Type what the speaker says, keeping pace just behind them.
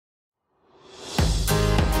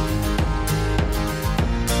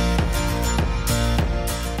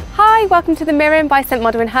welcome to the Mirin by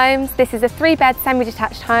Modwen Homes. This is a 3-bed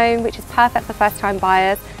semi-detached home which is perfect for first-time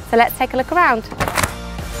buyers. So let's take a look around.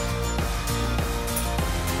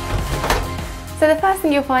 So the first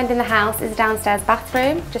thing you'll find in the house is a downstairs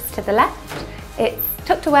bathroom just to the left. It's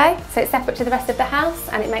tucked away, so it's separate to the rest of the house,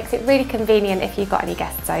 and it makes it really convenient if you've got any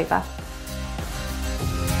guests over.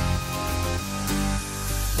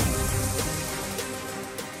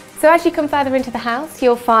 So as you come further into the house,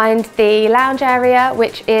 you'll find the lounge area,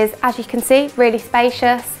 which is, as you can see, really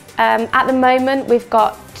spacious. At the moment, we've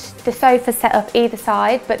got the sofa set up either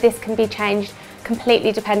side, but this can be changed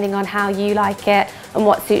completely depending on how you like it and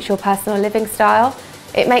what suits your personal living style.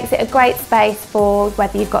 It makes it a great space for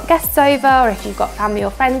whether you've got guests over or if you've got family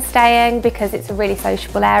or friends staying, because it's a really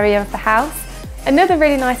sociable area of the house. Another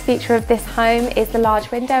really nice feature of this home is the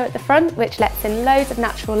large window at the front, which lets in loads of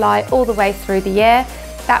natural light all the way through the year.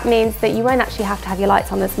 That means that you won't actually have to have your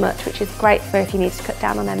lights on as much, which is great for if you need to cut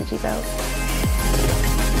down on energy bills.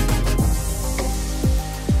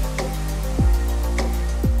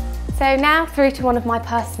 So now through to one of my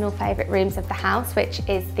personal favourite rooms of the house, which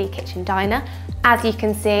is the kitchen diner. As you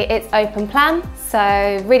can see, it's open plan,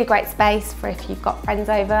 so really great space for if you've got friends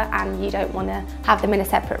over and you don't want to have them in a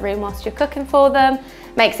separate room whilst you're cooking for them.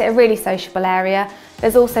 Makes it a really sociable area.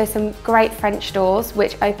 There's also some great French doors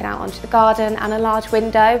which open out onto the garden, and a large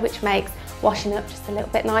window which makes washing up just a little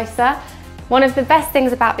bit nicer. One of the best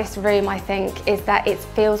things about this room, I think, is that it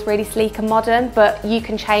feels really sleek and modern, but you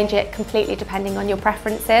can change it completely depending on your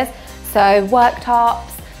preferences. So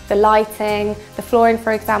worktops, the lighting, the flooring,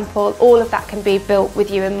 for example, all of that can be built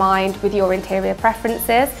with you in mind, with your interior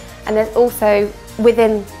preferences. And there's also,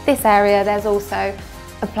 within this area, there's also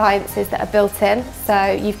appliances that are built in.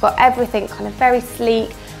 So you've got everything kind of very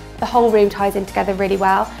sleek, the whole room ties in together really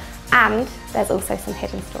well, and there's also some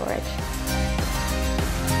hidden storage.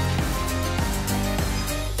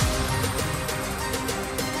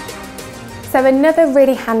 So another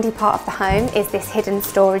really handy part of the home is this hidden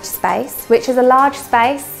storage space, which is a large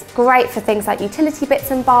space, great for things like utility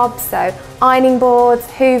bits and bobs, so ironing boards,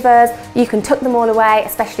 hoovers, you can tuck them all away,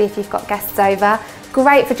 especially if you've got guests over.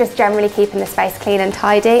 Great for just generally keeping the space clean and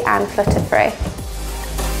tidy and clutter free.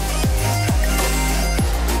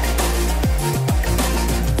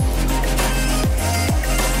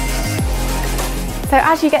 So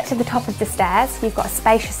as you get to the top of the stairs, you've got a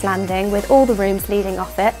spacious landing with all the rooms leading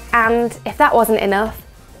off it, and if that wasn't enough,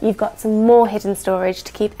 you've got some more hidden storage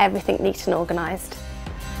to keep everything neat and organised.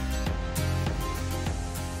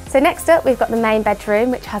 So next up, we've got the main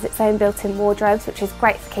bedroom, which has its own built-in wardrobes, which is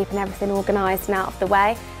great for keeping everything organised and out of the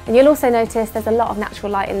way. And you'll also notice there's a lot of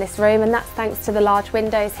natural light in this room, and that's thanks to the large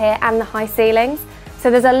windows here and the high ceilings.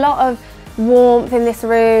 So there's a lot of warmth in this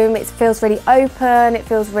room. It feels really open, it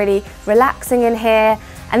feels really relaxing in here,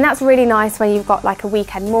 and that's really nice when you've got like a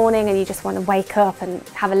weekend morning and you just want to wake up and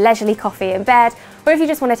have a leisurely coffee in bed, or if you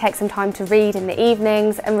just want to take some time to read in the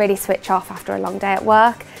evenings and really switch off after a long day at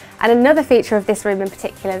work. And another feature of this room in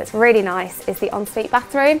particular that's really nice is the ensuite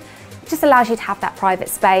bathroom. It just allows you to have that private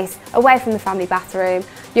space away from the family bathroom,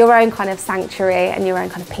 your own kind of sanctuary and your own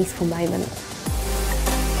kind of peaceful moment.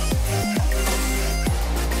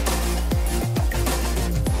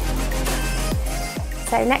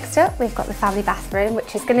 So next up, we've got the family bathroom,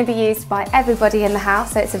 which is going to be used by everybody in the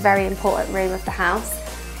house, so it's a very important room of the house.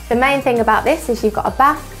 The main thing about this is you've got a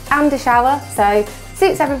bath and a shower, so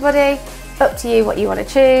suits everybody. Up to you what you want to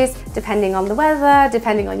choose, depending on the weather,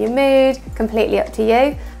 depending on your mood, completely up to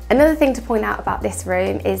you. Another thing to point out about this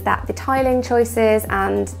room is that the tiling choices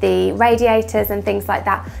and the radiators and things like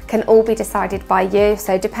that can all be decided by you.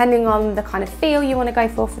 So depending on the kind of feel you want to go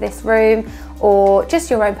for this room, or just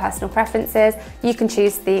your own personal preferences, you can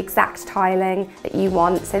choose the exact tiling that you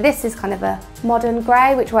want. So this is kind of a modern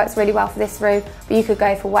grey, which works really well for this room, but you could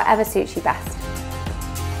go for whatever suits you best.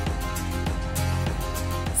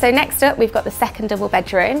 So next up, we've got the second double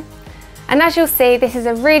bedroom. And as you'll see, this is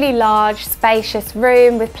a really large, spacious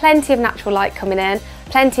room with plenty of natural light coming in,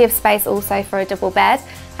 plenty of space also for a double bed.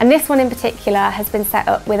 And this one in particular has been set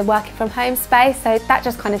up with a working from home space, so that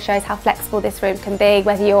just kind of shows how flexible this room can be,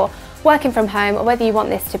 whether you're working from home or whether you want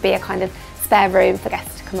this to be a kind of spare room for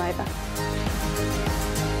guests to come over.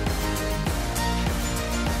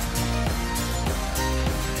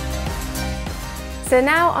 So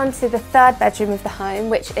now onto the third bedroom of the home,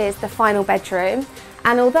 which is the final bedroom.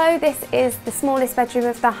 And although this is the smallest bedroom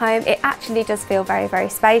of the home, it actually does feel very, very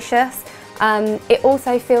spacious. It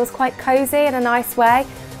also feels quite cosy in a nice way.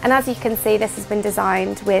 And as you can see, this has been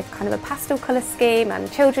designed with kind of a pastel colour scheme and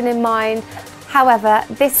children in mind. However,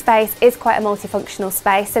 this space is quite a multifunctional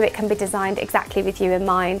space, so it can be designed exactly with you in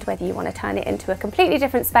mind, whether you want to turn it into a completely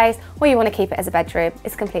different space or you want to keep it as a bedroom.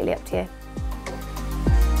 It's completely up to you.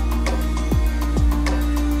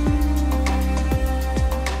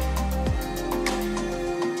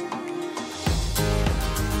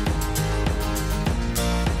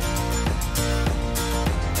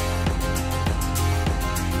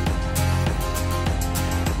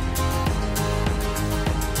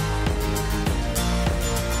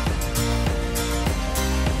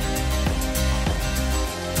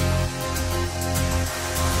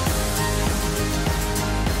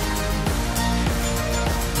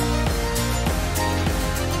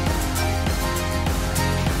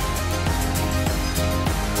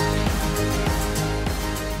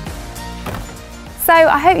 So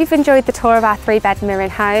I hope you've enjoyed the tour of our 3-bed Mirin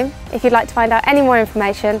home. If you'd like to find out any more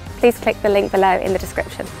information, please click the link below in the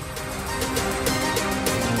description.